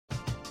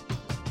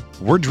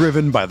We're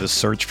driven by the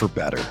search for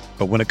better.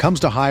 But when it comes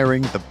to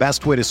hiring, the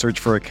best way to search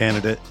for a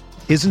candidate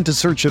isn't to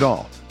search at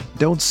all.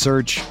 Don't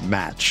search,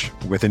 match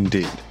with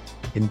Indeed.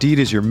 Indeed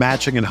is your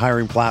matching and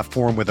hiring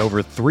platform with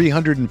over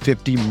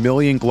 350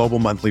 million global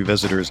monthly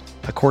visitors,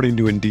 according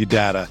to Indeed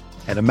data,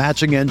 and a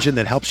matching engine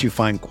that helps you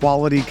find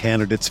quality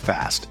candidates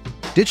fast.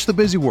 Ditch the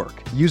busy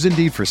work. Use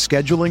Indeed for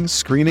scheduling,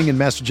 screening, and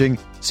messaging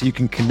so you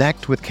can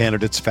connect with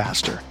candidates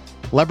faster.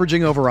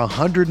 Leveraging over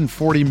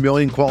 140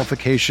 million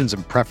qualifications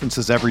and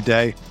preferences every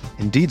day,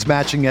 Indeed's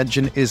matching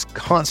engine is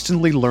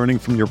constantly learning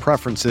from your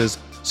preferences,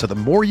 so the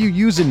more you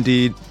use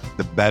Indeed,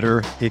 the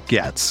better it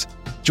gets.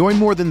 Join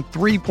more than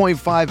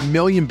 3.5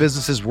 million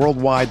businesses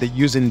worldwide that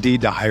use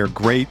Indeed to hire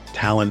great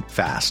talent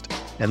fast.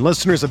 And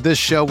listeners of this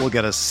show will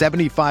get a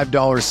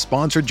 $75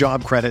 sponsored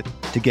job credit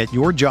to get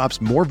your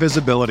jobs more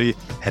visibility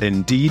at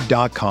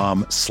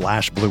Indeed.com/Blue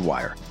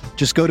Wire.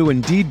 Just go to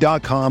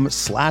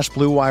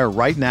Indeed.com/Blue Wire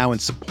right now and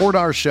support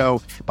our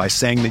show by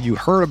saying that you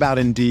heard about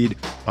Indeed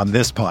on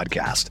this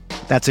podcast.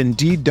 That's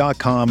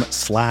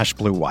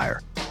Indeed.com/Blue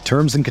Wire.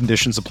 Terms and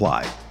conditions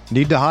apply.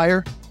 Need to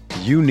hire?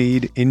 You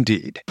need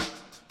Indeed.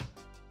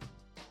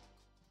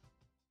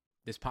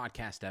 This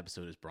podcast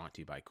episode is brought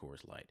to you by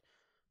Coors Light.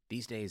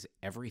 These days,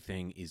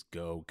 everything is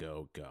go,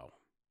 go, go.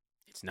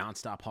 It's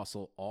nonstop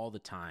hustle all the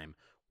time.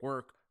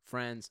 Work,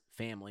 friends,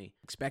 family,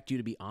 expect you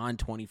to be on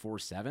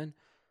 24/7.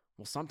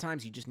 Well,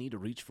 sometimes you just need to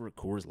reach for a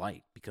Coors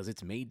Light because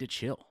it's made to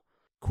chill.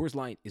 Coors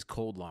Light is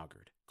cold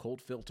lagered,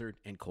 cold filtered,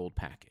 and cold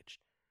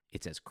packaged.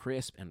 It's as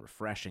crisp and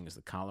refreshing as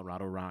the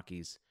Colorado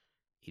Rockies.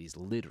 It is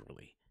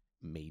literally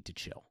made to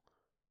chill.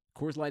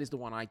 Coors Light is the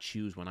one I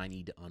choose when I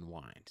need to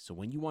unwind. So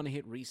when you want to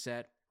hit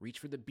reset, reach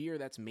for the beer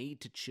that's made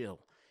to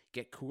chill.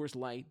 Get Coors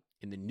Light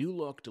in the new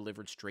look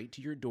delivered straight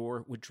to your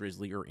door with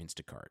Drizzly or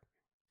Instacart.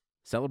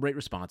 Celebrate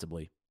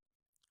responsibly.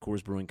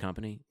 Coors Brewing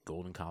Company,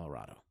 Golden,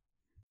 Colorado.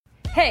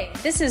 Hey,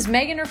 this is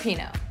Megan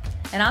Rapinoe.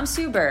 And I'm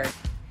Sue Bird.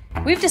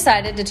 We've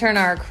decided to turn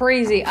our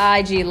crazy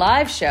IG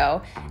live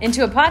show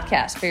into a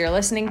podcast for your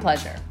listening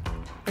pleasure.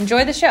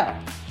 Enjoy the show.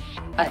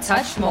 A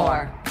Touch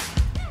More.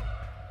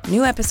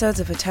 New episodes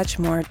of A Touch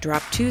More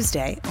drop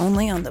Tuesday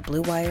only on the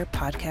Blue Wire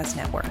Podcast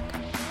Network.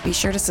 Be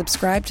sure to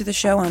subscribe to the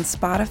show on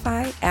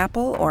Spotify,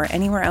 Apple, or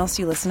anywhere else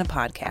you listen to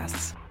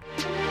podcasts.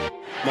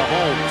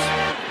 Mahomes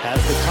has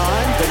the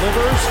time,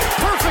 delivers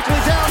perfectly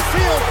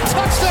downfield.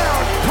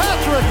 Touchdown!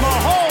 Patrick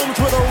Mahomes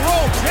with a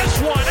rope. This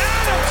one,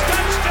 Adams,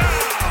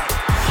 touchdown!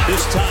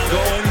 This time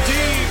going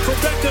deep for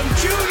Beckham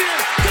Jr.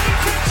 Did he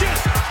catch it?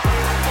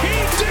 He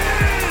did!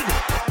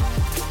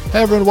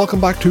 Hey everyone, welcome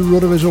back to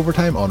RotoViz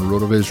Overtime on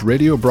RotoViz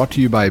Radio, brought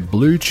to you by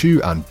Blue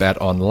Chew and Bet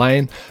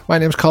Online. My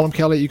name is Colin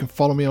Kelly. You can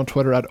follow me on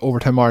Twitter at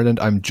Overtime Ireland.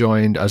 I'm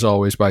joined, as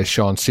always, by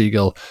Sean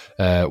Siegel,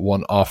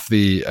 one of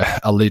the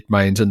elite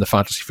minds in the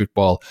fantasy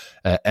football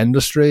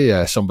industry,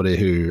 somebody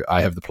who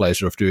I have the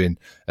pleasure of doing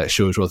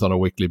shows with on a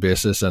weekly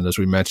basis. And as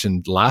we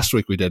mentioned last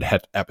week, we did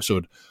hit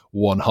episode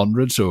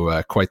 100,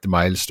 so quite the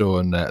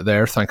milestone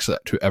there. Thanks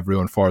to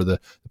everyone for the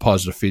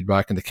positive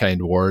feedback and the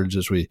kind words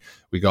as we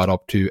got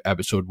up to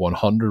episode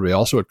 100. We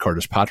also had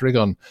Curtis Patrick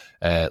on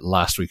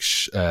last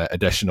week's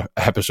edition of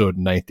episode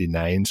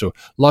 99, so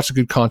lots of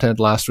good content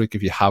last week.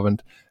 If you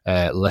haven't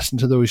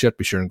listened to those yet,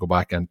 be sure and go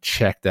back and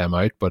check them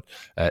out. But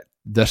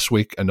this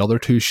week, another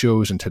two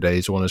shows, and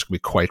today's one is going to be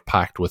quite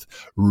packed with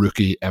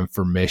rookie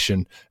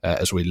information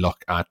as we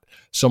look at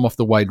some of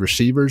the wide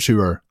receivers who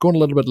are going a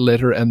little bit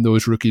later in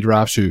those rookie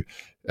drafts, who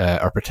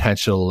are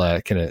potential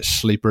kind of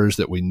sleepers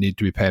that we need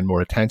to be paying more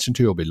attention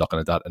to. We'll be looking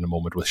at that in a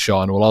moment with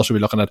Sean. We'll also be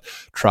looking at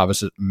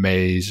Travis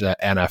May's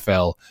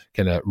NFL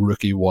kind of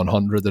rookie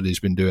 100 that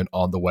he's been doing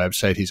on the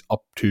website. He's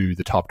up to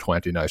the top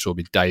 20 now, so we'll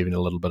be diving a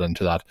little bit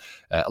into that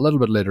a little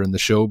bit later in the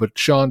show. But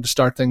Sean, to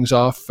start things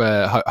off,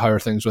 how are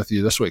things with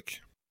you this week?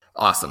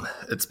 Awesome.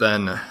 It's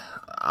been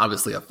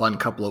obviously a fun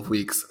couple of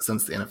weeks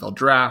since the NFL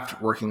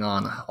draft, working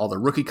on all the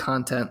rookie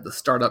content, the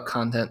startup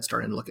content,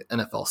 starting to look at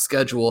NFL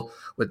schedule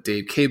with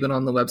Dave Cabin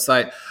on the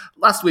website.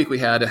 Last week we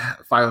had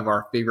 5 of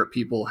our favorite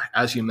people,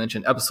 as you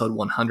mentioned, episode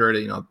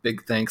 100.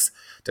 Big thanks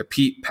to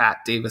Pete,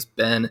 Pat, Davis,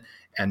 Ben,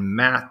 and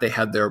Matt. They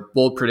had their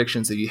bold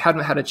predictions. If you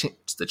haven't had a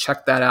chance to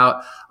check that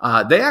out,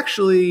 they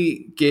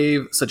actually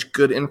gave such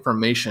good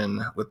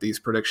information with these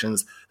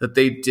predictions that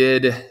they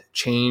did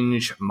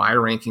change my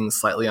rankings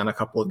slightly on a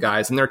couple of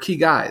guys, and they're key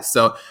guys.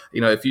 So,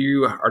 if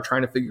you are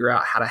trying to figure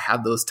out how to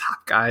have those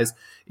top guys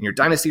in your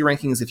dynasty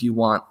rankings, if you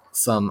want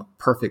some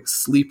perfect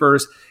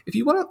sleepers, if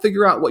you want to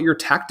figure out what your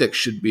tactics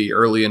should be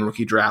early in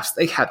rookie drafts,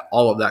 they had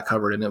all of that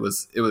covered, and it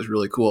was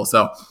really cool.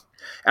 So,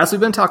 as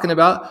we've been talking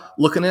about,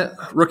 looking at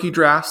rookie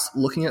drafts,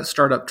 looking at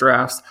startup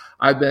drafts,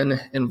 I've been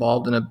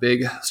involved in a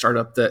big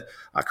startup that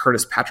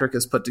Curtis Patrick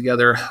has put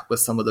together with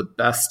some of the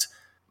best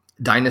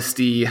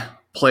dynasty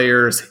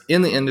players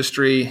in the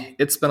industry.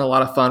 It's been a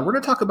lot of fun. We're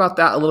going to talk about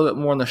that a little bit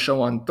more on the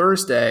show on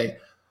Thursday,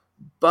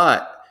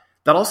 but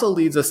that also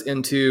leads us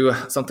into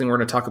something we're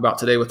going to talk about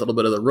today with a little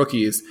bit of the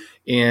rookies.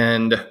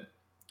 And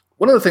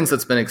one of the things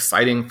that's been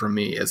exciting for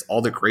me is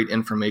all the great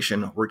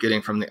information we're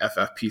getting from the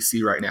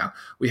FFPC right now.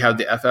 We have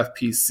the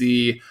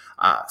FFPC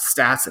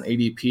stats and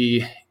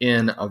ADP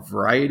in a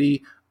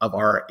variety of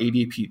our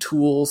ADP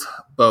tools,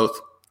 both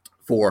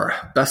for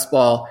best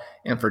ball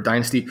and for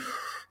dynasty.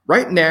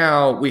 Right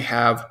now, we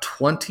have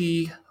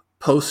 20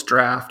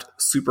 post-draft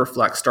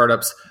Superflex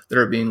startups that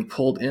are being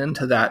pulled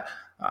into that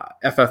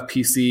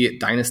FFPC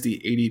Dynasty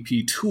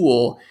ADP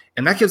tool,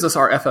 and that gives us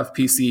our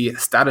FFPC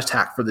stat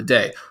attack for the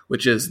day,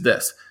 which is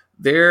this.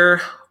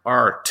 There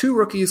are 2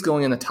 rookies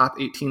going in the top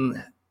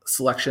 18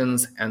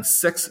 selections and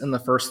 6 in the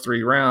first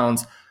 3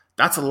 rounds.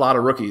 That's a lot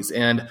of rookies,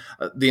 and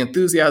the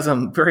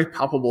enthusiasm, very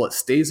palpable. It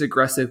stays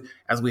aggressive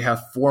as we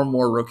have 4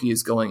 more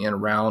rookies going in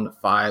round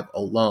 5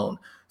 alone.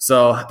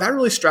 So that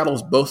really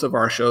straddles both of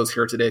our shows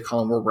here today,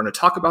 Colin, where we're going to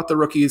talk about the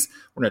rookies.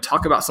 We're going to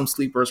talk about some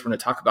sleepers. We're going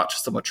to talk about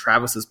just some of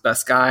Travis's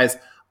best guys.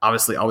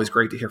 Obviously, always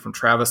great to hear from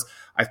Travis.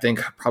 I think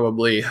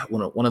probably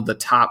one of the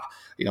top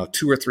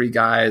 2 or 3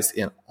 guys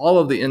in all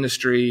of the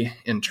industry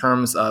in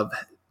terms of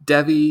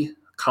Devy,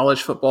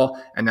 college football,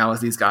 and now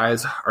as these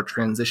guys are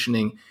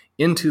transitioning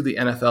into the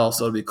NFL.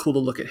 So it'll be cool to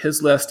look at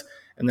his list.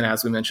 And then,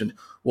 as we mentioned,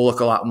 we'll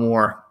look a lot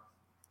more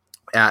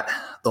at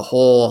the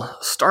whole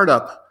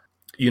startup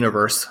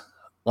universe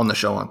on the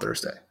show on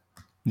Thursday.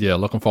 Yeah,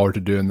 looking forward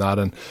to doing that.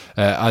 And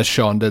as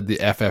Sean did the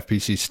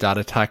FFPC stat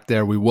attack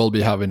there, we will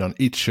be having on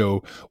each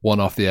show one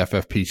of the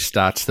FFP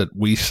stats that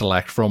we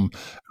select from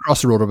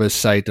across the RotoViz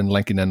site and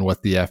linking in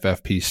with the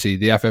FFPC.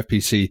 The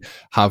FFPC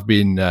have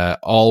been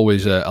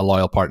always a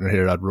loyal partner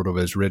here at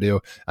RotoViz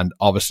Radio. And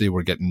obviously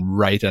we're getting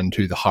right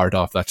into the heart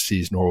of that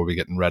season where we'll be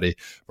getting ready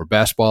for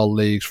best ball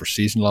leagues, for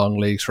season-long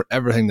leagues, for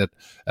everything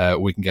that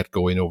we can get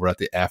going over at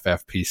the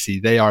FFPC.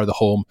 They are the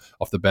home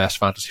of the best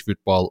fantasy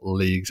football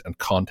leagues and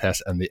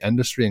contests in the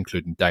industry,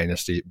 including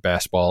Dynasty,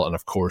 Best Ball, and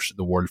of course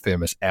the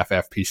world-famous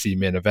FFPC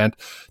main event.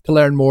 To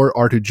learn more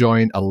or to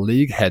join a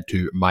league, head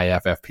to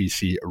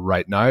MyFFPC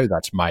right now.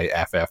 That's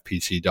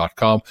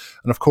myffpc.com.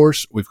 And of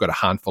course, we've got a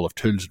handful of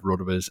tools at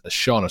RotoViz, as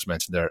Sean has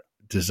mentioned there,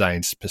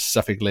 designed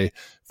specifically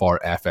for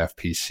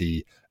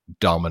FFPC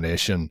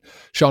domination.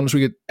 Sean, as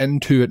we get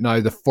into it now,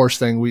 the first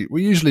thing we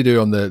usually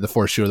do on the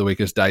first show of the week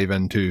is dive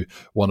into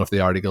one of the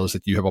articles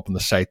that you have up on the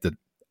site that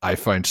I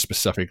found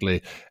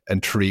specifically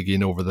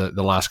intriguing over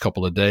the last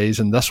couple of days.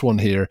 And this one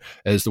here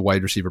is the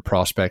wide receiver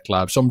prospect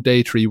lab. Some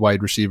day 3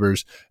 wide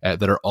receivers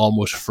that are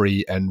almost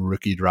free in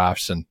rookie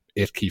drafts and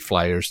 8 key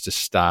flyers to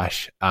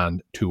stash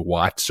and to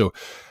watch. So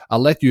I'll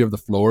let you have the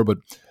floor, but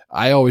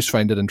I always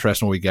find it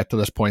interesting when we get to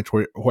this point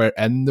where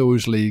in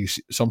those leagues,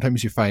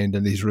 sometimes you find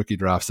in these rookie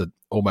drafts that,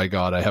 oh my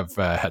God, I have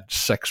had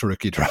 6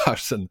 rookie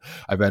drafts and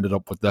I've ended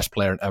up with this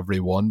player in every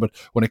one. But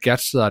when it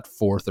gets to that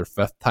 4th or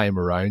 5th time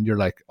around, you're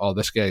like, oh,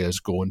 this guy is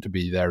going to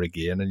be there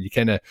again. And you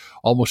kind of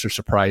almost are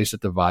surprised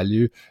at the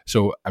value.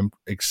 So I'm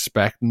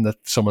expecting that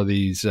some of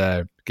these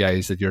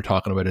guys that you're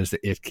talking about is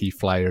the 8 key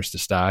flyers to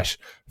stash.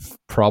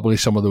 Probably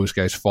some of those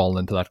guys fall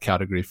into that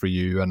category for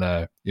you on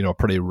a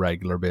pretty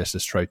regular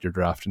basis throughout your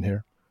drafting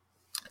here.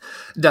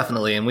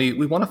 Definitely. And we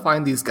want to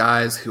find these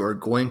guys who are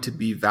going to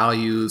be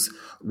values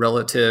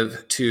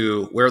relative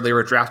to where they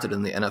were drafted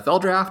in the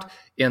NFL draft,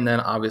 and then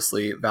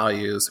obviously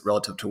values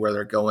relative to where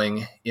they're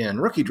going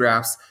in rookie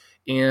drafts.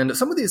 And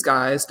some of these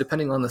guys,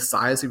 depending on the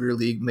size of your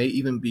league, may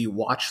even be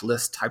watch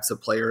list types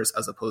of players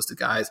as opposed to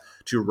guys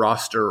to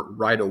roster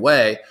right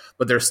away.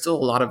 But there's still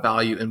a lot of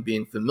value in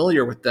being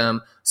familiar with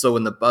them. So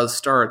when the buzz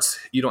starts,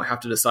 you don't have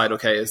to decide,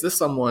 okay, is this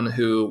someone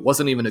who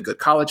wasn't even a good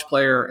college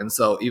player? And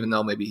so even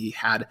though maybe he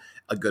had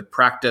a good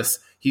practice,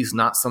 he's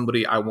not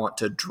somebody I want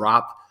to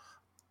drop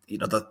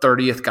the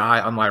 30th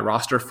guy on my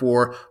roster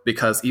for,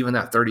 because even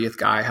that 30th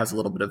guy has a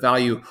little bit of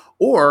value?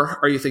 Or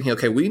are you thinking,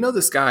 okay, we know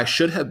this guy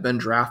should have been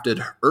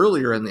drafted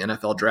earlier in the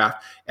NFL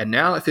draft, and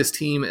now if his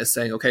team is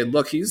saying, okay,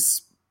 look,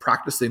 he's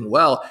practicing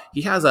well,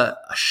 he has a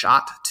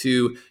shot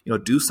to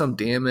do some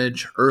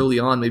damage early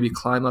on, maybe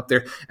climb up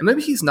there, and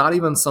maybe he's not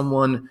even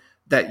someone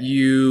that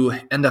you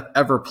end up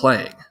ever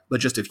playing. But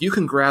just if you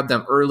can grab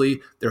them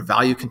early, their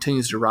value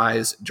continues to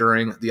rise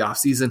during the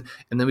offseason,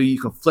 and then maybe you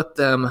can flip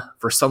them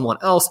for someone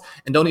else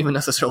and don't even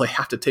necessarily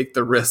have to take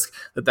the risk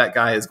that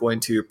guy is going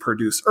to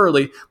produce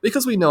early,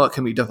 because we know it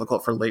can be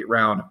difficult for late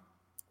round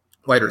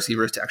wide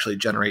receivers to actually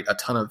generate a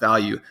ton of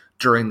value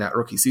during that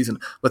rookie season.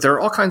 But there are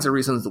all kinds of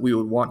reasons that we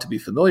would want to be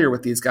familiar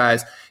with these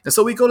guys. And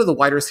so we go to the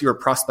wide receiver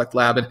prospect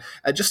lab, and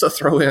just to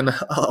throw in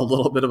a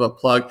little bit of a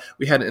plug,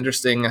 we had an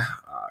interesting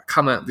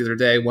comment the other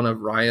day, one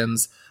of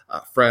Ryan's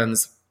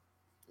friends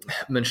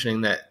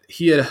mentioning that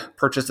he had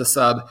purchased a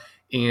sub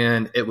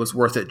and it was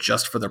worth it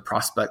just for the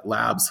prospect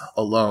labs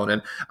alone.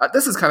 And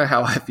this is kind of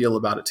how I feel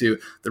about it too.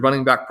 The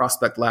running back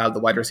prospect lab, the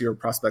wide receiver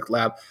prospect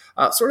lab,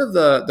 sort of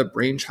the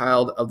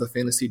brainchild of the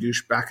Fantasy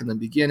Douche back in the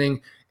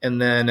beginning. And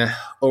then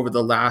over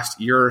the last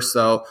year or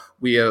so,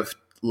 we have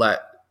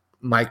let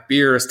Mike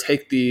Beers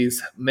take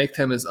these, make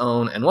them his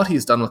own, and what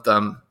he's done with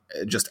them,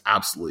 just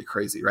absolutely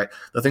crazy, right?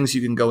 The things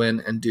you can go in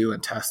and do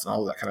and test and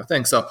all of that kind of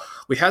thing. So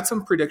we had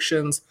some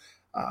predictions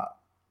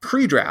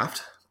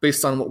pre-draft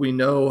based on what we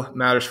know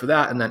matters for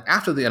that. And then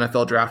after the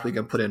NFL draft, we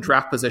can put in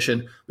draft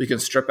position. We can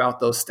strip out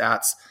those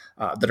stats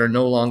that are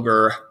no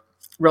longer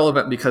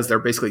relevant because they're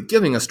basically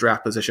giving us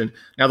draft position.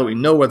 Now that we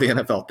know what the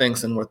NFL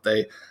thinks and what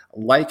they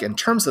like in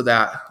terms of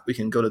that, we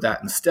can go to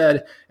that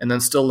instead and then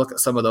still look at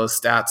some of those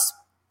stats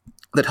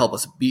that help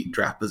us beat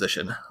draft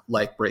position,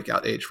 like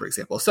breakout age, for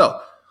example. So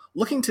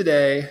looking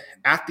today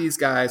at these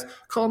guys,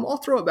 Colm, I'll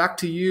throw it back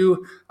to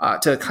you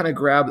to kind of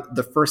grab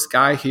the first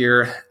guy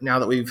here now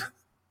that we've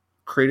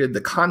created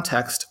the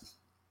context.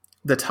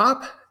 The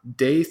top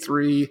day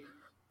 3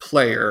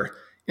 player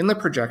in the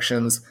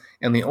projections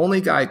and the only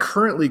guy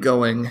currently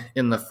going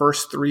in the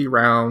first 3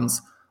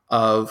 rounds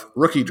of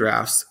rookie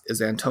drafts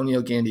is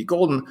Antonio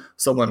Gandy-Golden,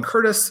 someone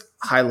Curtis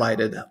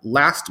highlighted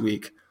last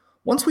week.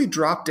 Once we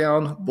drop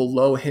down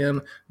below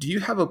him, do you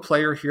have a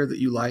player here that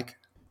you like?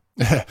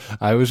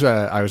 I was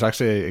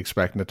actually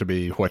expecting it to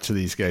be which of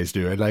these guys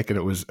do I like, and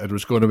it was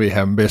going to be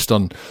him based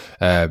on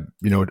I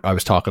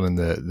was talking in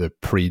the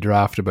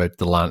pre-draft about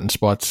the landing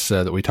spots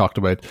that we talked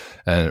about,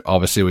 and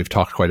obviously we've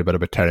talked quite a bit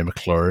about Terry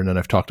McLaurin, and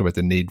I've talked about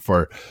the need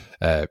for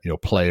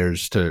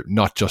players to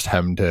not just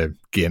him to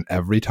gain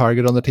every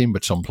target on the team,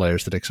 but some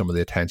players to take some of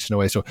the attention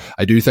away. So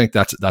I do think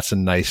that's a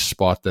nice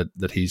spot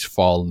that he's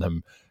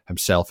fallen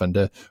himself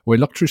into. When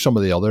we look through some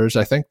of the others,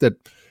 I think that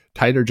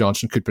Tyler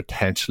Johnson could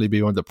potentially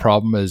be one. The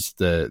problem is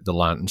the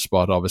landing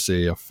spot,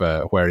 obviously, of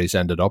where he's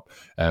ended up.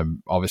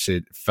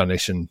 Obviously,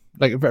 finishing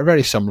like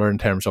very similar in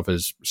terms of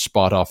his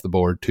spot off the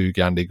board to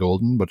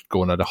Gandy-Golden, but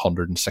going at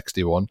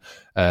 161.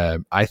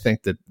 I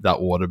think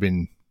that would have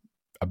been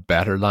a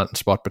better landing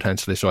spot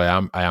potentially. So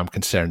I am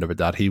concerned about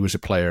that. He was a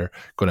player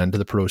going into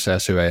the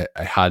process who I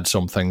had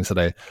some things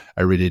that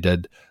I really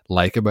did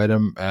like about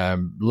him.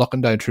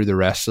 Looking down through the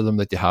rest of them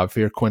that you have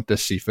here, Quintez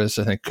Cephas,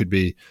 I think could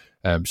be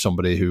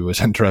somebody who was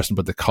interesting,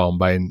 but the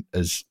combine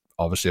is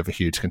obviously of a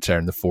huge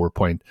concern, the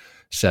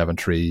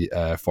 4.73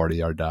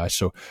 40-yard dash.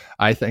 So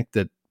I think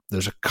that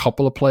there's a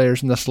couple of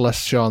players in this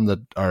list, Sean, that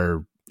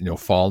are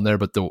falling there,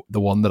 but the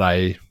one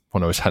that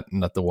when I was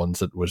hitting at the ones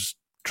that was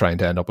trying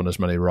to end up on as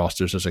many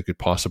rosters as I could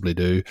possibly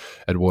do,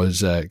 it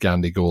was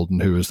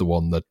Gandy-Golden, who was the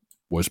one that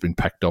was being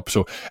picked up.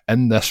 So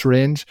in this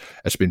range,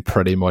 it's been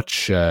pretty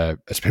much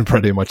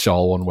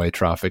all one-way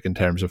traffic in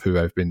terms of who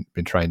I've been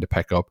trying to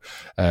pick up.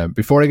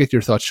 Before I get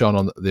your thoughts, Sean,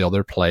 on the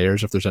other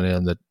players, if there's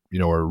anyone that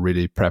are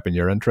really prepping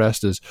your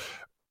interest, is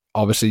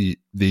obviously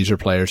these are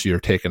players you're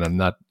taking in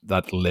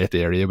that late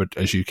area, but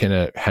as you kind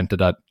of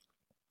hinted at,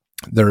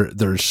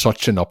 there's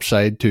such an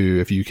upside to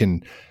if you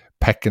can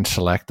pick and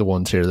select the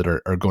ones here that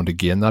are going to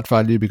gain that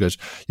value, because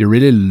you're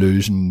really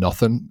losing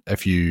nothing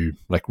if you,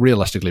 like,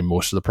 realistically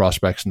most of the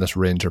prospects in this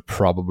range are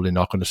probably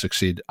not going to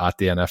succeed at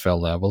the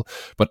NFL level,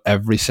 but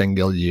every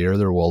single year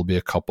there will be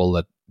a couple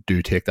that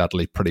do take that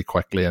leap pretty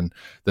quickly, and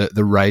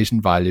the rise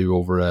in value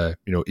over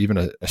even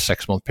a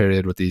 6-month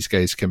period with these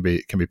guys can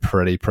be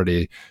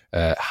pretty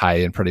high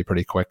and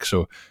pretty quick.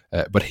 So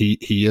but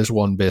he is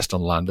one based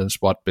on landing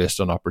spot, based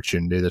on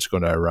opportunity that's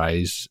going to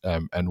arise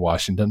in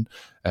Washington.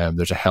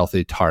 There's a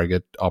healthy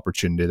target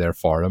opportunity there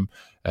for him.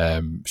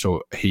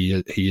 So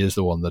he is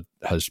the one that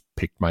has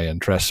piqued my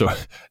interest. So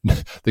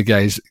the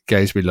guys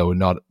below,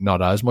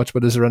 not as much.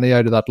 But is there any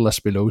out of that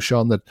list below,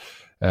 Sean, that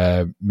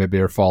maybe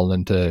are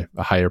falling into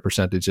a higher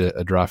percentage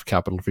of draft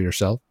capital for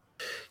yourself?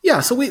 Yeah,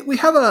 so we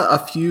have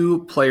a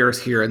few players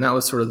here, and that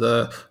was sort of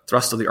the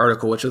thrust of the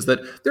article, which is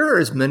that there are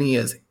as many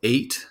as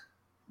 8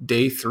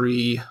 day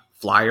 3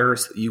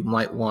 flyers that you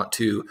might want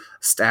to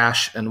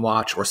stash and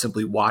watch, or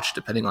simply watch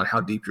depending on how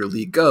deep your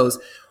league goes.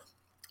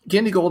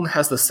 Gandy-Golden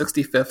has the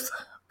 65th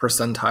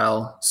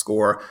percentile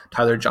score.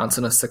 Tyler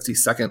Johnson, a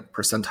 62nd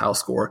percentile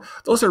score.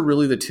 Those are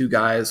really the two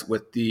guys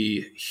with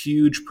the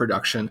huge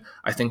production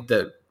I think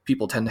that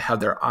people tend to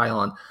have their eye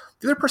on.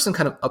 The other person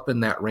kind of up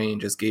in that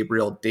range is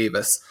Gabriel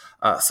Davis,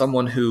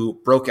 someone who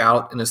broke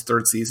out in his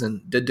 3rd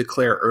season, did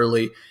declare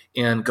early,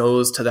 and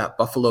goes to that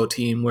Buffalo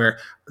team where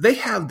they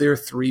have their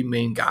 3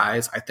 main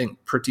guys, I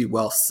think, pretty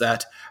well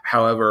set.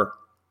 However,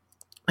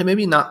 and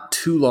maybe not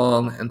too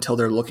long until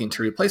they're looking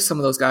to replace some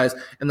of those guys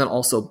and then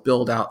also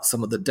build out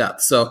some of the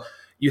depth. So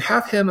you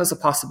have him as a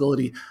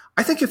possibility.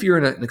 I think if you're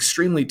in an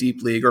extremely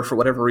deep league, or for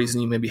whatever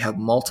reason you maybe have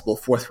multiple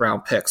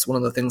 4th-round picks, one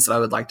of the things that I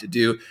would like to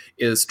do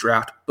is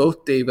draft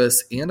both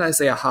Davis and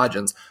Isaiah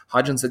Hodgins.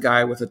 Hodgins, a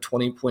guy with a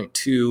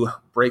 20.2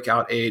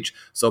 breakout age,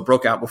 so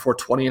broke out before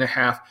 20 and a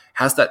half,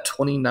 has that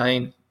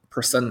 29%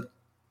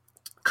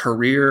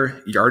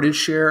 career yardage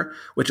share,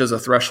 which is a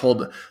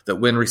threshold that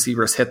when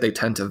receivers hit, they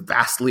tend to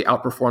vastly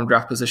outperform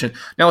draft position.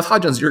 Now with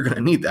Hodgins, you're going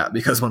to need that,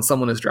 because when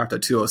someone is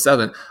drafted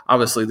 207,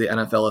 obviously the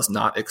NFL is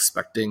not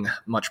expecting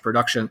much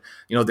production.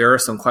 There are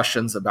some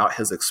questions about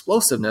his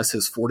explosiveness,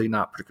 his 40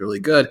 not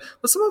particularly good,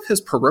 but some of his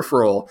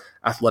peripheral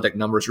athletic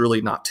numbers really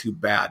not too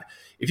bad.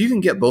 If you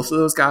can get both of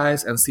those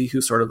guys and see who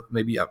sort of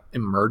maybe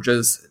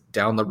emerges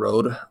down the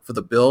road for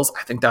the Bills,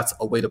 I think that's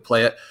a way to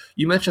play it.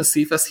 You mentioned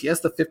Cephas. He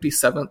has the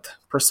 57th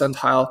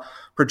percentile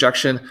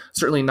projection.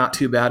 Certainly not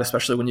too bad,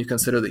 especially when you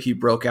consider that he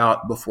broke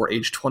out before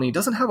age 20.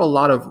 Doesn't have a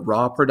lot of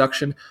raw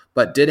production,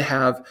 but did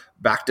have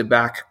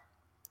back-to-back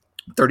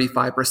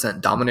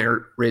 35%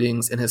 dominator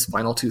ratings in his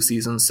final 2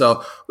 seasons.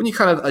 So when you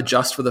kind of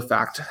adjust for the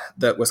fact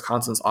that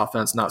Wisconsin's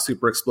offense, not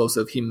super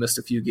explosive, he missed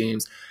a few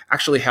games,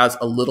 actually has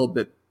a little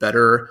bit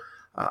better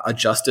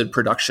adjusted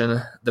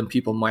production than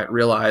people might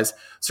realize,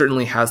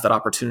 certainly has that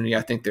opportunity,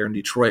 I think, there in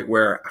Detroit,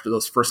 where after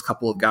those first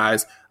couple of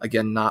guys,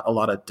 again, not a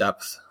lot of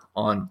depth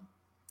on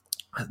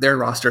their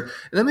roster.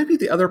 And then maybe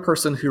the other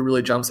person who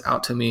really jumps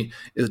out to me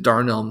is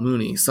Darnell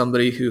Mooney,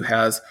 somebody who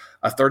has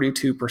a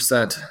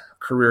 32%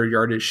 career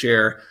yardage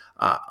share,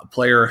 a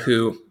player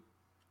who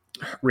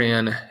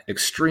ran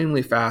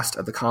extremely fast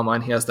at the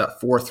combine. He has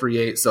that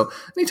 4.38. So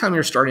anytime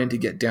you're starting to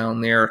get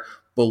down there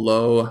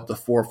below the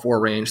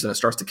 4.4 range, then it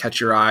starts to catch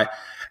your eye.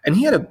 And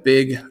he had a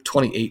big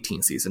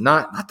 2018 season,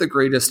 not the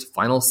greatest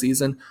final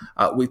season.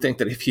 We think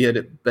that if he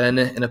had been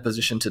in a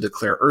position to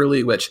declare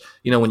early, which,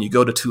 when you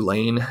go to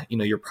Tulane,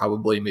 you're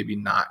probably maybe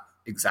not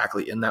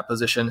exactly in that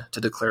position to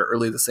declare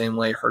early the same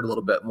way, heard a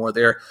little bit more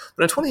there.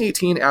 But in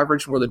 2018,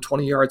 averaged more than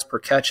 20 yards per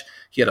catch.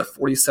 He had a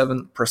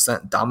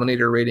 47%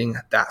 dominator rating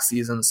that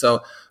season.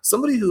 So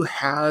somebody who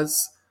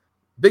has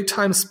big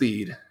time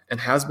speed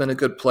and has been a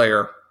good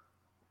player,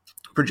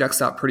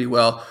 projects out pretty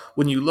well.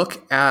 When you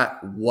look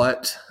at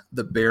what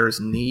the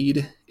Bears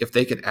need, if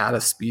they could add a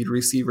speed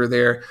receiver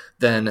there,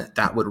 then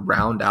that would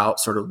round out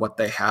sort of what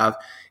they have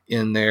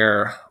in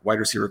their wide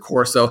receiver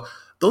core. So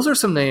those are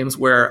some names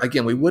where,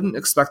 again, we wouldn't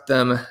expect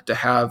them to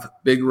have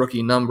big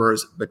rookie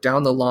numbers, but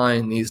down the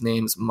line, these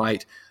names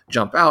might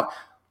jump out.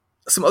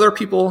 Some other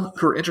people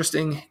who are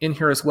interesting in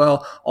here as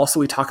well. Also,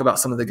 we talk about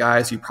some of the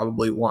guys you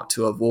probably want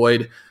to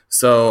avoid.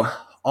 So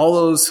all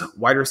those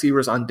wide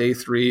receivers on day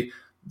 3,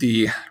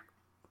 the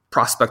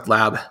Prospect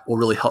Lab will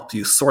really help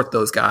you sort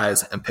those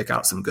guys and pick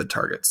out some good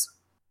targets.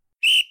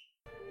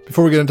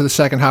 Before we get into the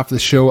second half of the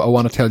show, I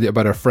want to tell you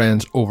about our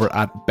friends over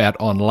at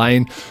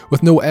BetOnline.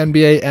 With no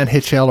NBA,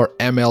 NHL, or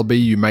MLB,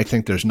 you might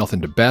think there's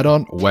nothing to bet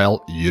on.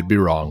 Well, you'd be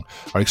wrong.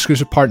 Our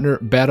exclusive partner,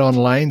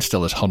 BetOnline,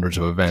 still has hundreds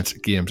of events,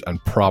 games,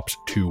 and props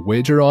to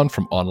wager on,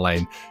 from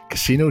online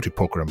casino to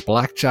poker and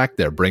blackjack.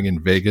 They're bringing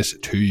Vegas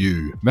to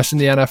you. Missing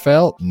the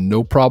NFL?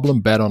 No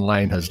problem.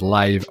 BetOnline has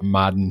live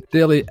Madden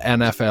daily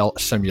NFL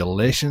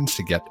simulations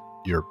to get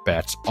your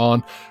bets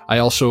on. I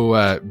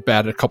also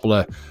bet a couple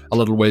of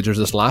little wagers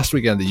this last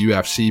weekend, the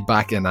UFC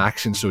back in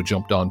action, so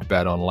jumped on to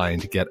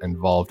BetOnline to get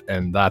involved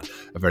in that.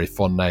 A very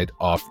fun night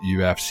of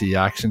UFC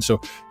action.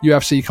 So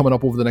UFC coming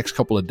up over the next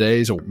couple of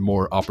days,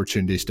 more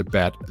opportunities to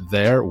bet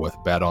there with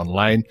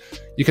BetOnline.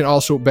 You can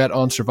also bet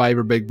on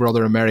Survivor, Big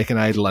Brother, American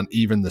Idol, and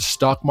even the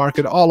stock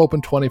market, all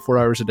open 24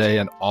 hours a day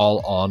and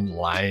all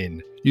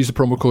online. Use the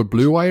promo code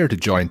BlueWire to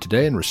join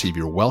today and receive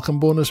your welcome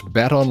bonus.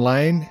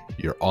 BetOnline,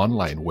 your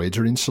online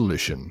wagering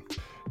solution.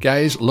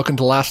 Guys, looking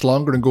to last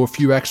longer and go a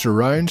few extra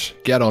rounds?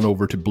 Get on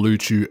over to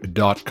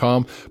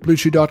BlueChew.com.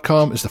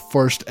 BlueChew.com is the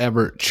first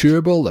ever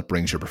chewable that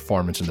brings your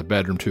performance in the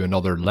bedroom to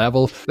another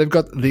level. They've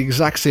got the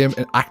exact same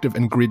active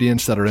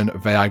ingredients that are in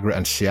Viagra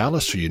and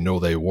Cialis, so you know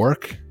they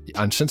work.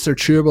 And since they're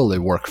chewable, they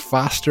work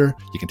faster.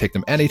 You can take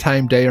them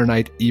anytime, day or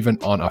night, even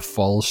on a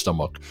full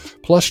stomach.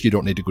 Plus, you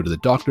don't need to go to the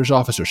doctor's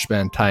office or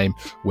spend time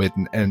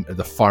waiting in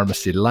the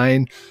pharmacy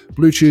line.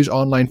 Blue Chew's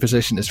online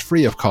physician is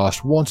free of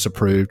cost. Once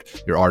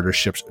approved, your order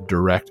ships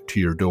direct to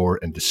your door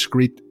in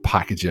discreet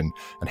packaging.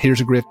 And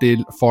here's a great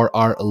deal for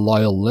our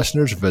loyal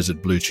listeners.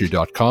 Visit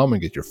BlueChew.com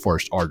and get your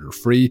first order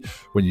free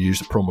when you use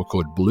the promo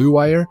code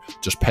BlueWire.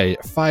 Just pay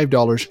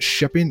 $5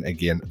 shipping.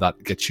 Again,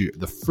 that gets you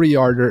the free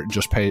order.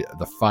 Just pay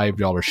the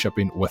 $5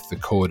 shipping with the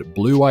code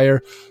BlueWire.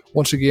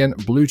 Once again,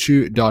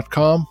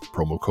 BlueChew.com,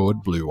 promo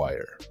code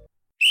BlueWire.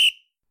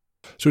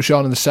 So,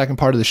 Sean, in the second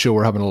part of the show,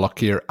 we're having a look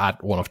here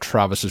at one of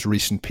Travis's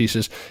recent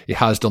pieces. He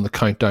has done the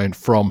countdown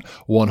from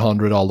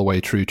 100 all the way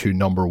through to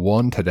number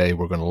 1. Today,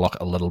 we're going to look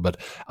a little bit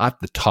at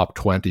the top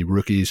 20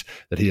 rookies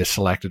that he has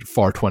selected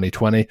for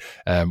 2020.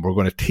 We're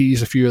going to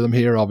tease a few of them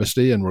here,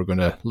 obviously, and we're going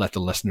to let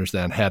the listeners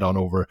then head on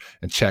over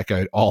and check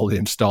out all the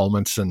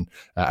installments. And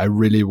I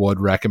really would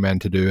recommend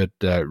to do it.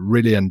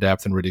 Really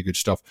in-depth and really good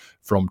stuff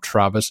from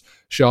Travis.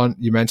 Sean,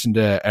 you mentioned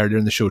earlier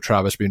in the show,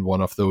 Travis being one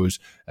of those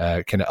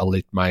kind of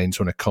elite minds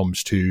when it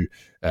comes to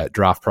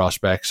draft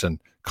prospects and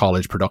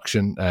college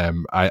production.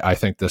 I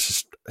think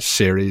this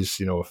series,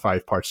 a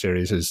 5-part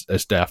series,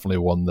 is definitely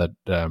one that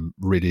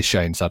really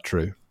shines that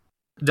through.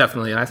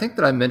 Definitely. And I think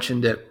that I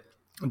mentioned it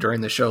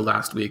during the show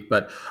last week,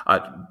 but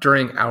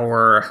during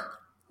our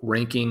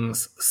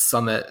rankings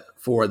summit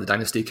for the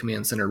Dynasty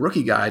Command Center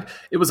Rookie Guide,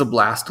 it was a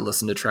blast to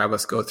listen to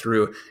Travis go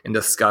through and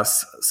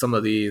discuss some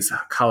of these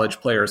college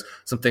players,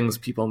 some things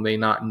people may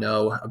not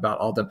know about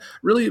all of them,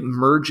 really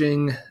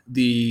merging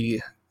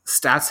the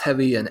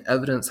stats-heavy and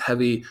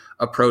evidence-heavy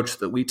approach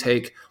that we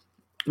take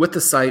with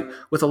the site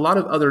with a lot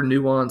of other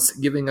nuance,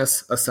 giving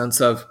us a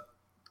sense of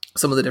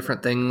some of the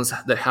different things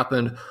that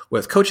happened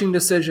with coaching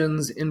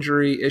decisions,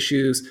 injury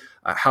issues,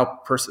 how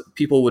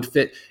people would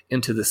fit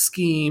into the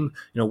scheme,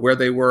 where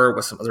they were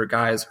with some other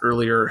guys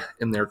earlier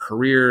in their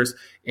careers,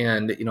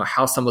 and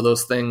how some of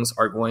those things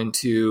are going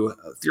to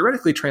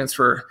theoretically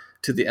transfer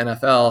to the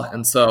NFL.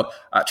 And so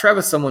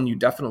Travis, someone you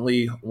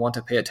definitely want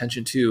to pay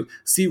attention to,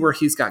 see where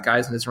he's got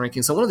guys in his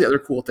ranking. So one of the other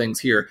cool things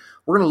here,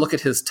 we're going to look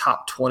at his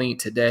top 20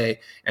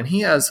 today, and he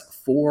has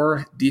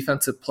 4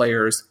 defensive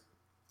players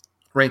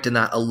ranked in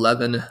that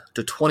 11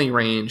 to 20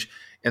 range.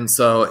 And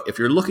so if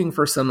you're looking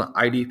for some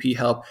IDP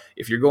help,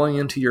 if you're going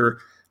into your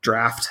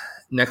draft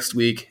next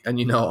week and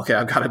okay,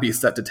 I've got to be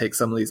set to take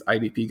some of these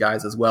IDP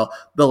guys as well,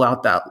 build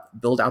out that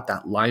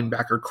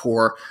linebacker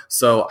core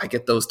so I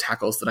get those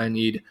tackles that I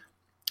need,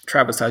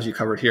 Travis has you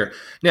covered here.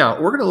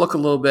 Now, we're going to look a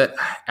little bit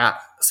at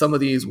some of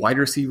these wide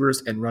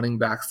receivers and running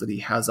backs that he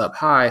has up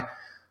high.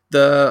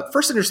 The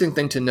first interesting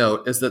thing to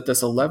note is that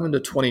this 11 to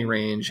 20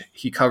 range,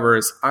 he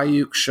covers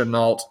Ayuk,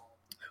 Shenault,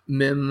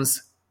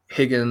 Mims,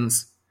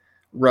 Higgins,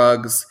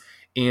 Ruggs,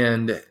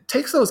 and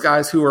takes those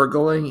guys who are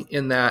going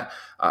in that,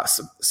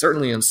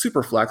 certainly in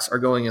Superflex, are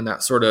going in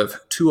that sort of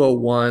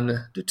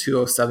 201 to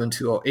 207,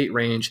 208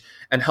 range,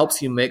 and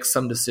helps you make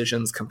some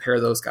decisions, compare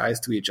those guys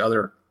to each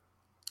other,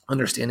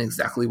 understand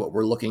exactly what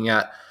we're looking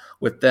at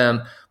with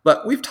them.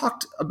 But we've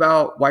talked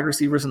about wide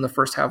receivers in the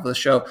first half of the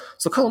show.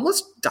 So Colin,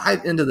 let's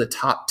dive into the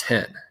top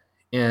 10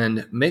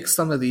 and make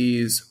some of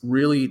these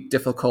really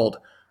difficult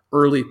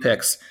early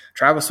picks.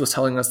 Travis was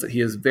telling us that he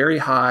is very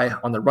high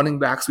on the running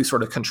backs. We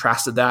sort of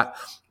contrasted that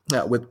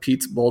with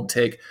Pete's bold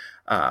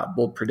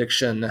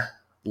prediction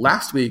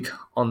last week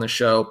on the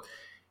show.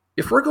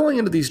 If we're going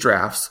into these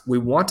drafts, we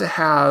want to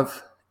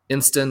have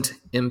instant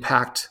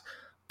impact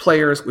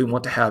players. We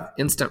want to have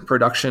instant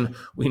production.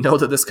 We know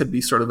that this could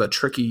be sort of a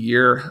tricky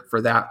year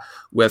for that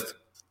with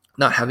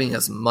not having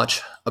as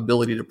much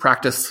ability to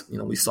practice.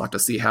 We still have to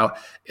see how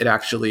it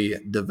actually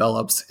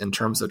develops in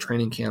terms of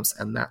training camps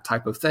and that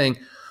type of thing.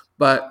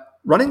 But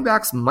running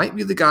backs might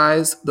be the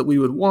guys that we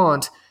would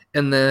want.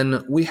 And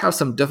then we have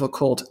some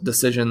difficult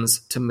decisions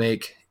to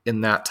make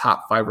in that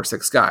top 5 or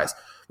 6 guys.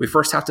 We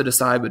first have to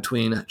decide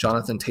between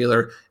Jonathan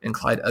Taylor and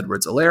Clyde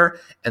Edwards-Helaire.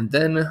 And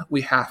then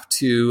we have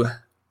to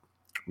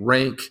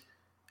rank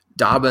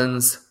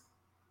Dobbins,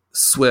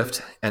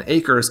 Swift, and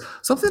Akers,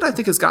 something that I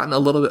think has gotten a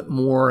little bit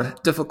more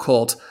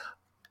difficult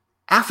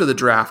after the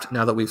draft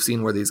now that we've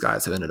seen where these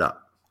guys have ended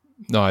up.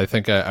 No, I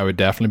think I would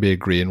definitely be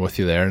agreeing with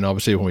you there. And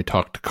obviously when we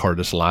talked to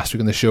Curtis last week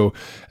in the show,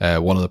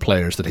 one of the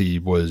players that he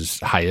was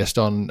highest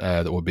on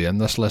that would be in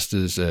this list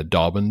is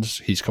Dobbins.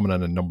 He's coming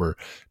in at number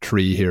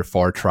 3 here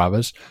for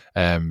Travis.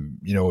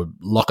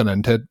 Looking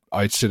into it,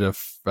 outside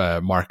of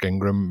Mark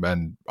Ingram,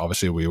 and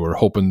obviously we were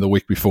hoping the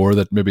week before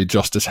that maybe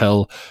Justice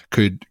Hill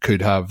could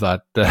have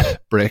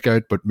that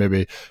breakout, but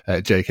maybe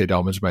J.K.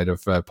 Dobbins might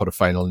have put a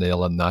final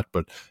nail in that,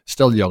 but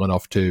still young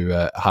enough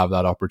to have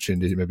that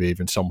opportunity, maybe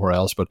even somewhere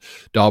else. But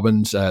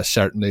Dobbins,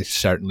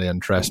 certainly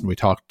interesting. We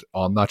talked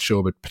on that show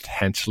about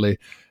potentially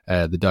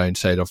the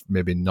downside of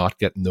maybe not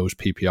getting those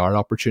PPR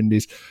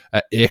opportunities.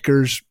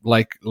 Akers,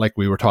 like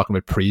we were talking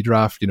about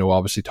pre-draft,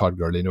 obviously Todd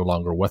Gurley no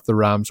longer with the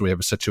Rams. We have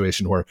a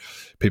situation where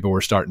people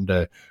were starting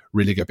to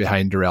really get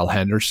behind Darrell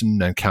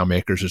Henderson, and Cam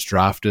Akers is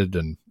drafted,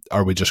 and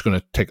are we just going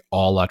to take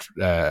all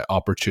that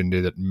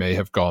opportunity that may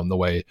have gone the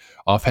way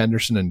of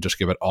Henderson and just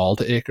give it all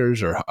to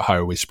Akers, or how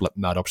are we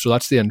splitting that up? So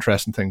that's the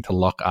interesting thing to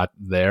look at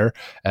there.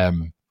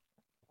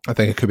 I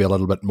think it could be a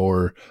little bit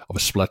more of a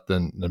split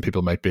than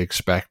people might be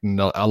expecting.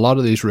 A lot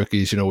of these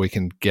rookies, we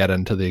can get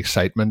into the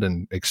excitement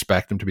and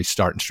expect them to be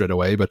starting straight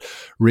away. But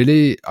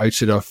really,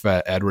 outside of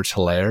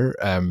Edwards-Helaire,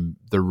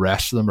 the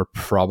rest of them are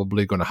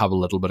probably going to have a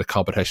little bit of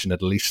competition,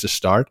 at least to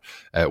start.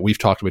 We've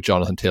talked about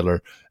Jonathan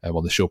Taylor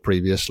on the show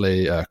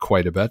previously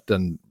quite a bit.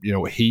 And,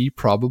 he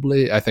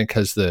probably, I think,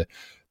 has the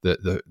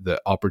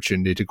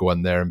opportunity to go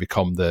in there and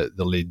become the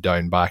lead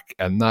down back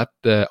in that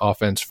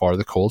offense for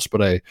the Colts.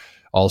 But I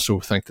also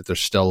think that there's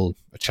still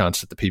a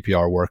chance that the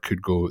PPR work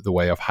could go the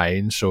way of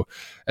Hines. So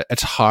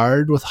it's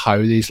hard with how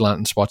these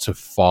landing spots have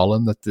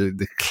fallen, that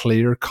the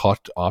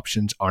clear-cut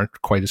options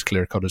aren't quite as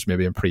clear-cut as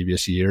maybe in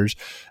previous years.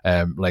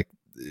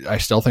 I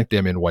still think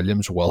Damian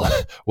Williams will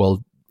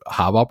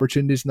have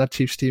opportunities in that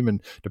Chiefs team, and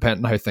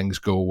depending on how things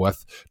go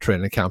with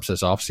training camps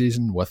this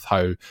offseason, with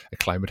how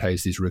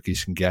acclimatized these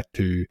rookies can get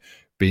to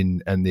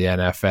being in the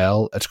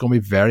NFL, it's going to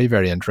be very,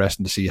 very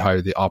interesting to see how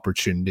the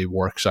opportunity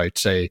works out,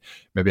 say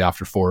maybe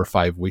after 4 or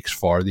 5 weeks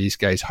for these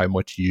guys, how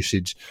much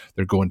usage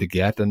they're going to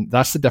get. And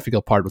that's the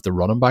difficult part with the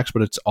running backs,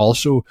 but it's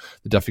also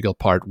the difficult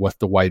part with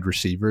the wide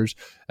receivers.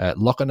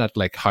 Looking at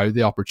how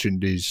the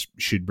opportunities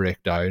should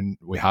break down,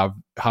 we have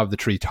the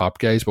 3 top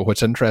guys, but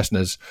what's interesting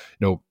is,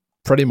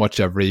 pretty much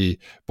every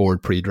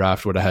board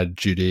pre-draft would have had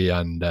Judy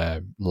and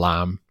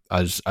Lamb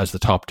as the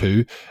top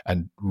 2,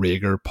 and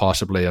Reagor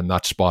possibly in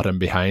that spot in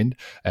behind.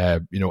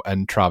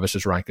 In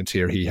Travis's rankings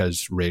here, he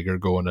has Reagor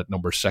going at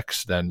number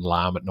 6, then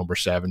Lamb at number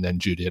 7, then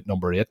Judy at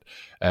number 8.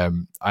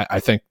 I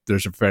think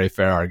there's a very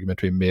fair argument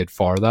to be made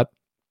for that.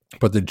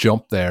 But the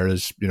jump there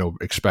is,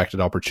 expected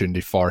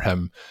opportunity for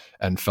him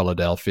in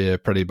Philadelphia.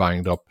 Pretty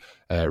banged up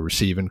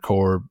receiving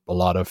core, a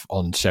lot of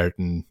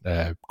uncertain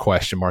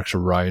question marks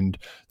around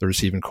the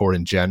receiving core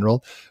in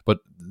general. But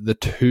the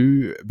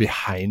two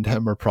behind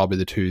him are probably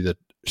the two that,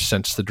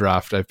 since the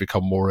draft, I've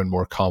become more and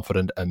more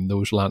confident in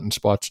those landing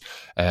spots.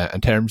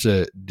 In terms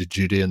of the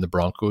Jeudy and the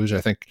Broncos,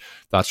 I think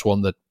that's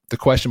one that the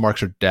question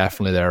marks are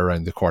definitely there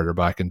around the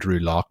quarterback and Drew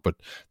Lock, but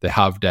they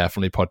have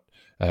definitely put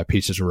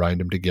pieces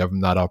around him to give him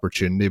that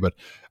opportunity. But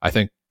I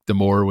think the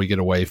more we get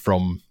away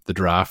from the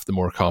draft, the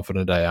more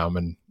confident I am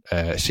in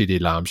CeeDee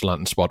Lamb's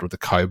landing spot with the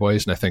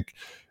Cowboys. And I think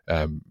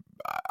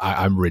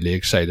I'm really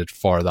excited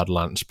for that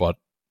landing spot.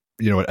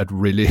 It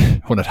really,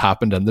 when it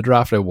happened in the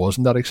draft, I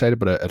wasn't that excited,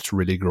 but it's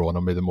really grown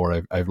on me the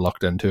more I've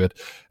looked into it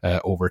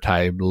over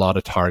time. A lot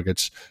of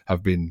targets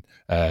have been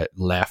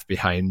left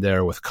behind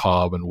there with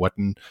Cobb and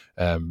Witten,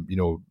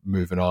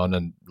 moving on,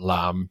 and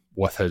Lamb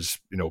with his,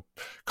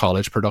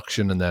 college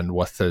production, and then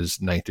with his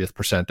 90th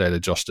percentile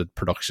adjusted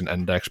production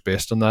index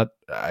based on that.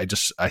 I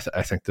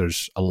think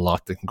there's a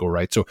lot that can go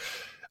right. So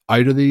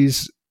out of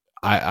these,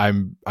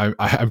 I'm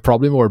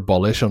probably more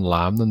bullish on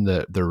Lamb than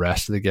the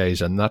rest of the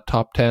guys in that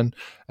top 10.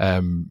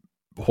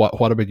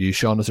 What about you,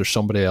 Sean? Is there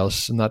somebody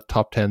else in that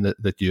top 10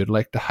 that you'd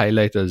like to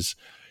highlight as,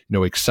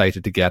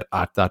 excited to get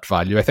at that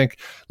value? I think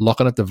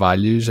looking at the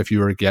values, if you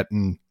were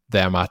getting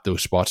them at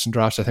those spots in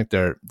drafts, I think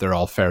they're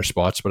all fair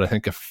spots. But I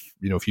think if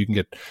you can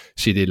get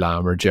CeeDee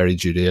Lamb or Jerry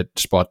Jeudy at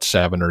spot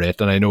 7 or 8,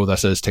 and I know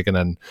this is taking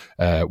in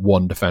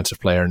one defensive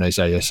player in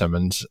Isaiah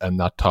Simmons in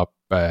that top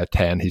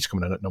 10, he's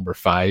coming in at number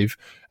 5.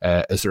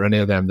 Is there any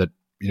of them that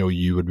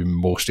you would be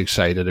most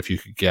excited if you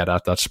could get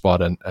at that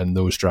spot in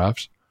those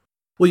drafts?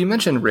 Well, you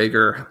mentioned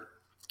Reagor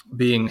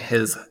being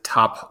his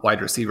top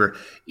wide receiver,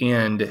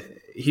 and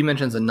he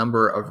mentions a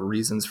number of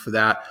reasons for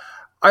that.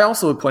 I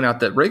also would point out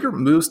that Reagor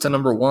moves to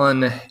number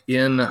 1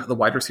 in the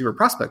wide receiver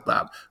prospect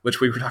lab,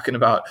 which we were talking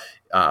about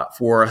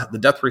for the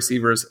depth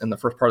receivers in the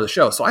first part of the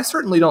show. So I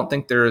certainly don't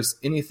think there's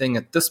anything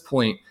at this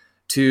point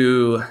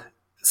to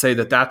say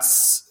that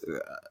that's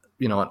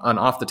an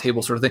off the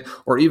table sort of thing,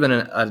 or even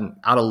an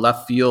out of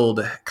left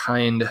field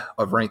kind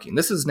of ranking.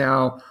 This is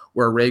now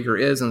where Reagor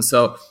is. And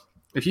so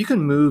if you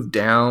can move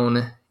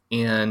down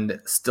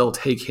and still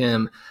take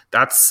him,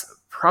 that's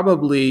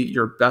probably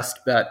your best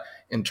bet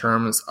in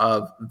terms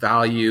of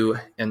value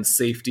and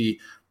safety.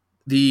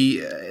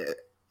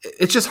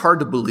 It's just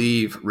hard to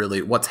believe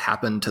really what's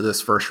happened to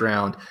this first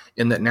round,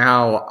 in that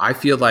now I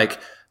feel like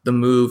the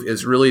move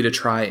is really to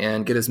try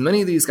and get as many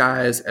of these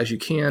guys as you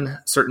can.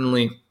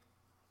 Certainly,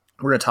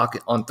 we're going to talk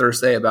on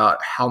Thursday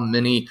about how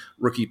many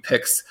rookie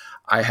picks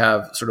I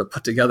have sort of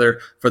put together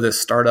for this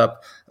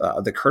startup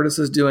that Curtis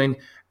is doing.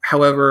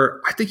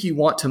 However, I think you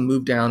want to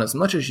move down as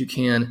much as you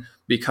can,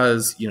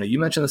 because, you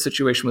mentioned the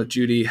situation with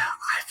Jeudy.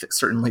 I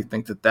certainly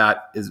think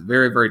that is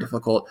very, very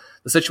difficult.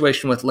 The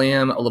situation with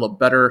Lamb, a little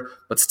better,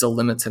 but still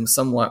limits him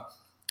somewhat.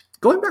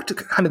 Going back to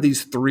kind of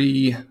these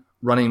 3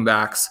 running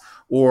backs,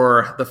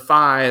 or the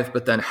 5,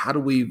 but then how do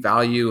we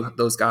value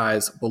those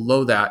guys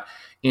below that?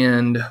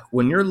 And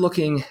when you're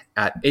looking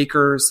at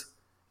Akers,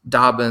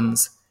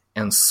 Dobbins,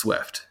 and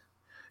Swift,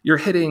 you're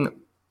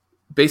hitting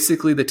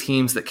basically the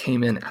teams that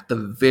came in at the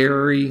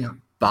very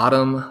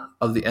bottom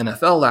of the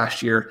NFL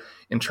last year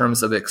in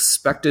terms of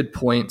expected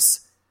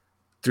points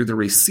through the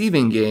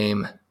receiving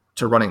game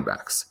to running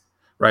backs,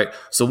 right?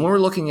 So when we're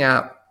looking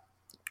at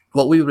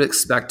what we would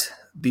expect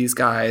these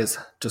guys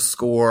to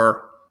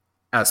score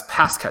as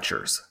pass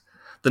catchers,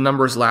 the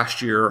numbers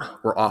last year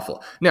were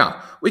awful.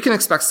 Now, we can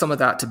expect some of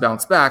that to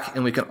bounce back,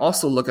 and we can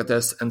also look at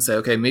this and say,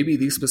 okay, maybe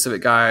these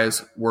specific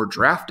guys were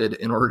drafted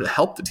in order to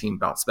help the team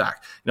bounce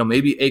back.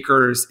 Maybe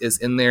Akers is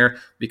in there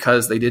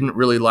because they didn't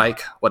really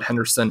like what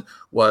Henderson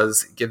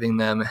was giving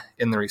them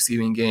in the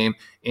receiving game.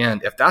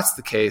 And if that's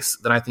the case,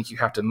 then I think you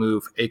have to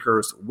move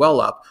Akers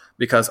well up,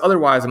 because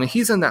otherwise,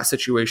 he's in that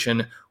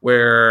situation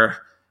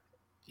where,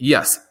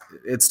 yes,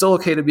 it's still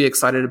okay to be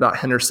excited about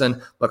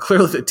Henderson, but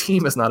clearly the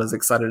team is not as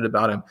excited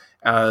about him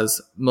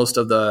as most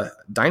of the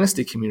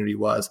dynasty community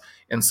was.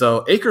 And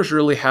so Akers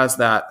really has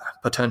that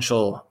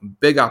potential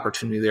big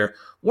opportunity there,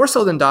 more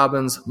so than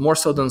Dobbins, more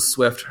so than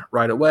Swift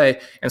right away.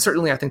 And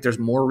certainly I think there's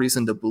more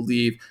reason to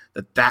believe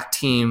that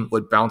team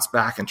would bounce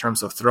back in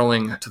terms of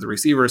throwing to the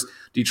receivers.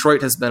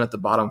 Detroit has been at the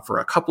bottom for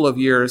a couple of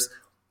years.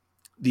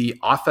 The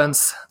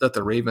offense that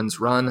the Ravens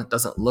run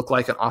doesn't look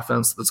like an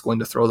offense that's going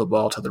to throw the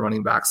ball to the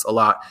running backs a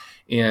lot.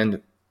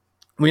 And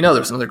we know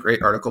there's another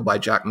great article by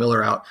Jack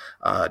Miller out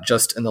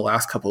just in the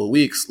last couple of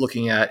weeks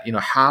looking at,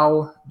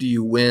 how do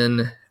you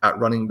win at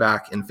running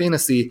back in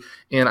fantasy?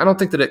 And I don't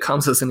think that it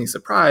comes as any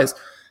surprise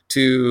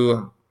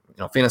to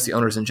fantasy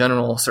owners in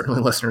general,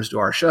 certainly listeners to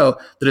our show,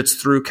 that it's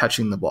through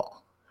catching the ball.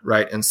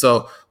 Right. And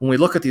so when we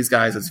look at these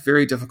guys, it's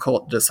very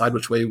difficult to decide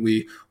which way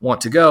we want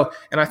to go.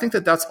 And I think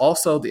that that's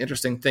also the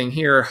interesting thing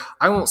here.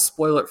 I won't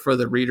spoil it for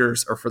the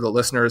readers or for the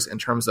listeners in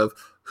terms of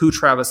who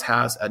Travis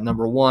has at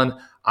number 1.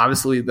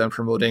 Obviously, we've been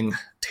promoting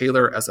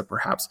Taylor as a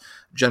perhaps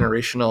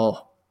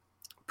generational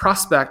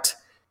prospect.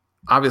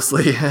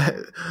 Obviously,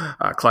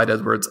 Clyde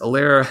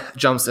Edwards-Helaire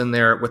jumps in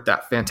there with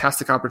that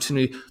fantastic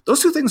opportunity.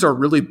 Those two things are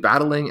really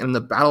battling, and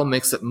the battle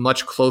makes it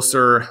much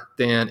closer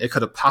than it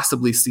could have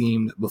possibly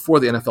seemed before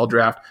the NFL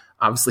draft.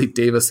 Obviously,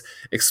 Davis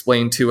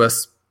explained to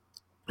us,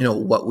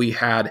 what we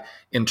had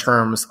in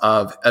terms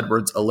of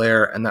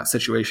Edwards-Helaire and that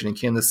situation in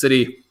Kansas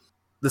City.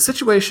 The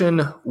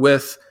situation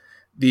with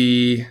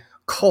the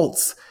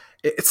Colts,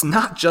 it's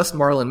not just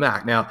Marlon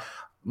Mack. Now,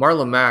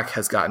 Marlon Mack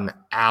has gotten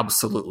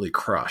absolutely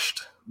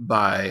crushed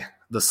by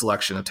the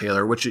selection of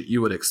Taylor, which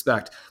you would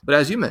expect. But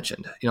as you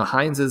mentioned,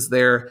 Hines is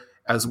there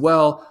as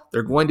well.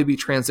 They're going to be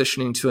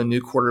transitioning to a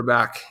new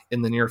quarterback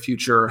in the near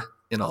future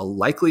in all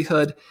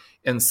likelihood.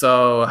 And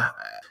so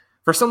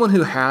for someone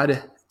who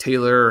had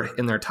Taylor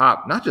in their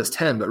top, not just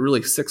 10, but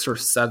really 6 or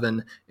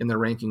 7 in the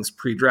rankings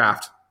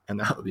pre-draft, and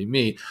that would be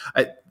me,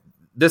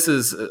 this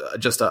is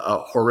just a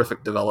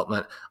horrific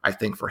development, I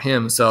think, for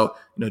him. So,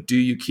 do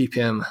you keep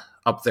him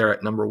up there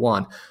at number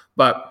 1?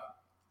 But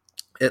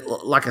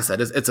like I said,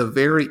 it's a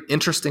very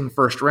interesting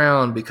first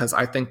round, because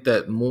I think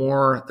that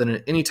more than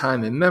at any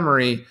time in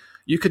memory,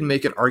 you could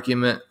make an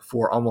argument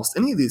for almost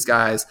any of these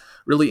guys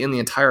really in the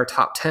entire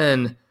top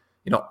 10,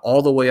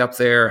 all the way up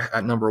there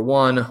at number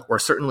 1, or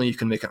certainly you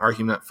can make an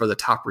argument for the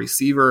top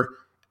receiver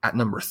at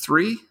number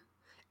 3.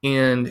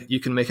 And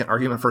you can make an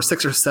argument for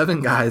 6 or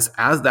 7 guys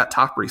as that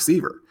top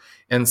receiver.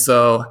 And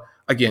so,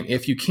 again,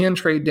 if you can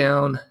trade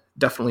down,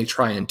 definitely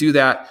try and do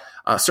that.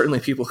 Certainly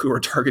people who are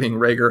targeting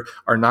Reagor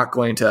are not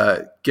going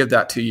to give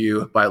that to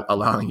you by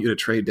allowing you to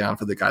trade down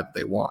for the guy that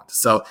they want.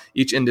 So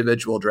each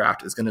individual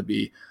draft is going to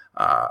be,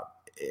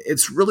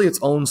 it's really its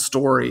own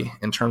story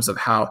in terms of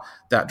how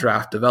that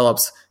draft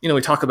develops.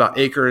 We talk about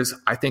Akers.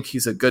 I think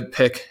he's a good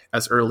pick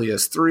as early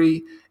as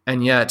 3.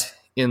 And yet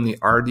in the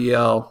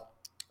RDL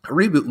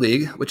Reboot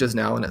League, which is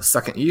now in its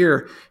second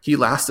year, he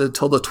lasted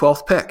till the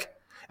 12th pick.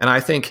 And I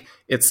think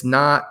it's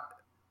not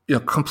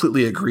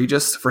completely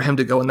egregious for him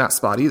to go in that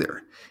spot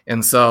either.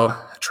 And so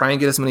try and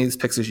get as many of these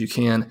picks as you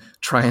can,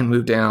 try and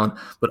move down,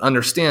 but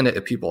understand it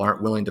if people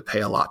aren't willing to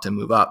pay a lot to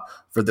move up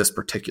for this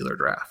particular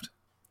draft.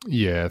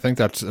 Yeah, I think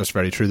that's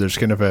very true. There's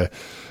kind of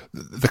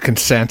the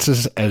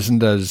consensus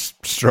isn't as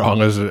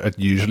strong as it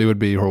usually would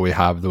be, where we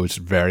have those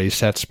very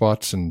set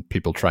spots and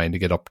people trying to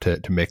get up to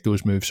make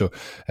those moves. So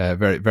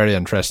very, very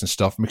interesting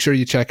stuff. Make sure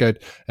you check out,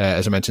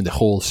 as I mentioned, the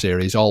whole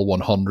series, all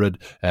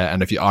 100.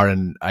 And if you are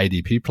an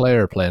IDP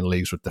player playing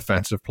leagues with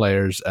defensive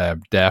players,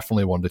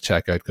 definitely one to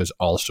check out, because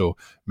also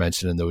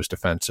mentioning those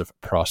defensive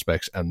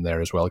prospects in there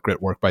as well.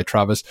 Great work by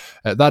Travis.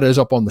 That is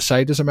up on the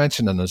site, as I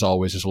mentioned. And as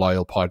always, as a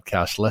loyal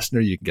podcast listener,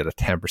 you can get a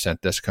 10%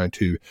 discount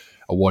to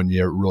a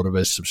 1-year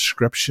RotoViz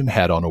subscription.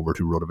 Head on over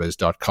to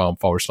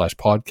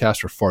rotoviz.com/podcast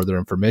for further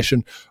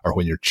information, or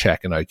when you're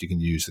checking out, you can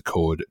use the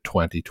code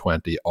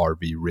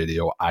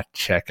 2020RVRadio at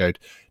checkout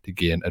to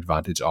gain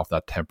advantage of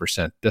that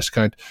 10%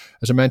 discount.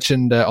 As I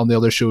mentioned on the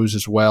other shows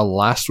as well,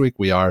 last week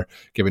we are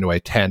giving away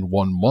 10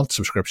 1-month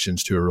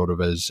subscriptions to a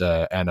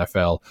RotoViz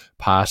NFL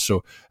Pass.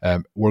 So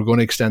we're going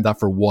to extend that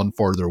for one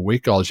further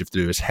week. All you have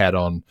to do is head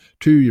on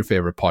to your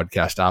favorite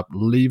podcast app,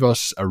 leave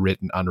us a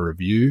rating and a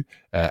review,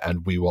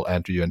 and we will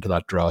enter you into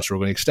that draw. So we're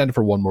going to extend it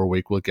for one more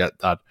week. We'll get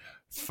that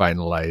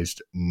finalized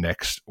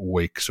next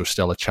week, so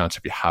still a chance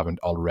if you haven't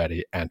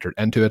already entered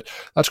into it.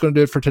 That's going to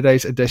do it for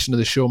today's edition of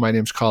the show. My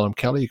name's Colin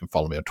Kelly. You can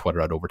follow me on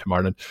Twitter at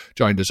OverTimeIreland,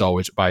 joined as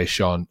always by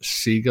Sean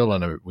Siegel,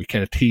 and we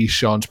kind of teased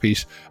Sean's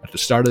piece at the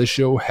start of the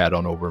show. Head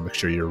on over and make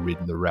sure you're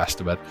reading the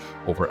rest of it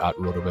over at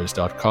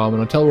rotoviz.com,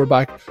 and until we're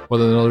back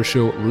with another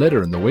show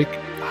later in the week,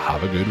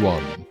 have a good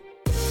one.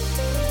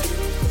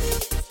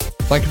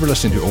 Thank you for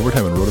listening to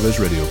Overtime on RotoViz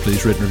Radio.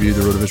 Please rate and review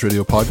the RotoViz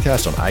Radio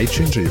podcast on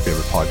iTunes or your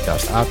favorite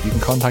podcast app. You can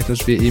contact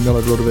us via email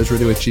at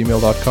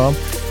rotovizradio@gmail.com.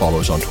 Follow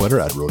us on Twitter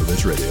at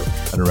RotoViz Radio.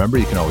 And remember,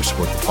 you can always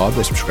support the pod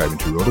by subscribing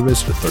to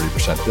RotoViz at a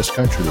 30%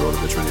 discount through the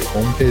RotoViz Radio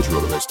homepage,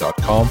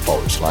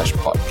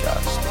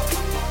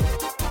 rotoviz.com/podcast.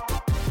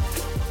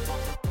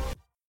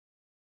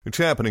 It's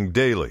happening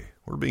daily.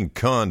 We're being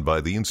conned by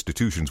the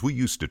institutions we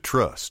used to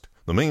trust.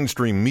 The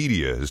mainstream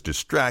media is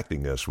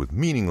distracting us with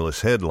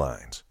meaningless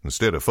headlines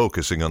instead of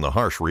focusing on the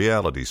harsh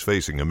realities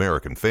facing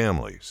American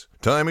families.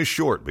 Time is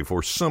short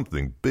before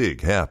something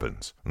big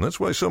happens, and that's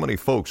why so many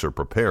folks are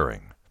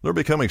preparing. They're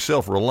becoming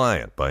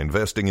self-reliant by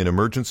investing in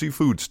emergency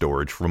food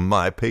storage from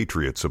My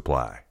Patriot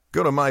Supply.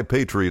 Go to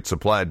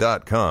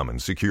MyPatriotSupply.com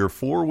and secure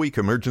 4-week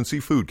emergency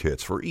food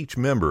kits for each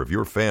member of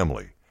your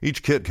family.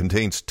 Each kit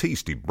contains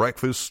tasty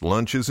breakfasts,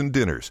 lunches, and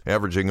dinners,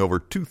 averaging over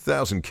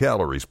 2,000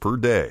 calories per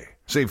day.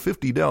 Save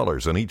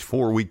 $50 on each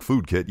 4-week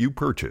food kit you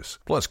purchase.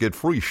 Plus, get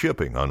free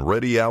shipping on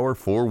Ready Hour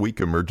 4-week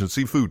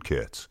emergency food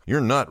kits. You're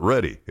not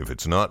ready if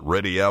it's not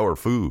Ready Hour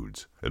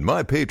Foods. At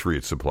My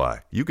Patriot Supply,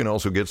 you can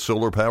also get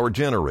solar power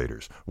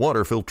generators,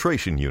 water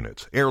filtration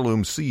units,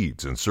 heirloom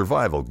seeds, and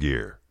survival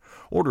gear.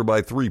 Order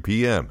by 3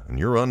 p.m. and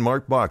your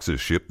unmarked boxes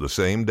ship the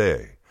same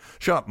day.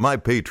 Shop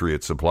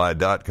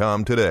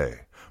MyPatriotSupply.com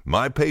today.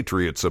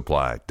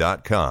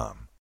 MyPatriotSupply.com.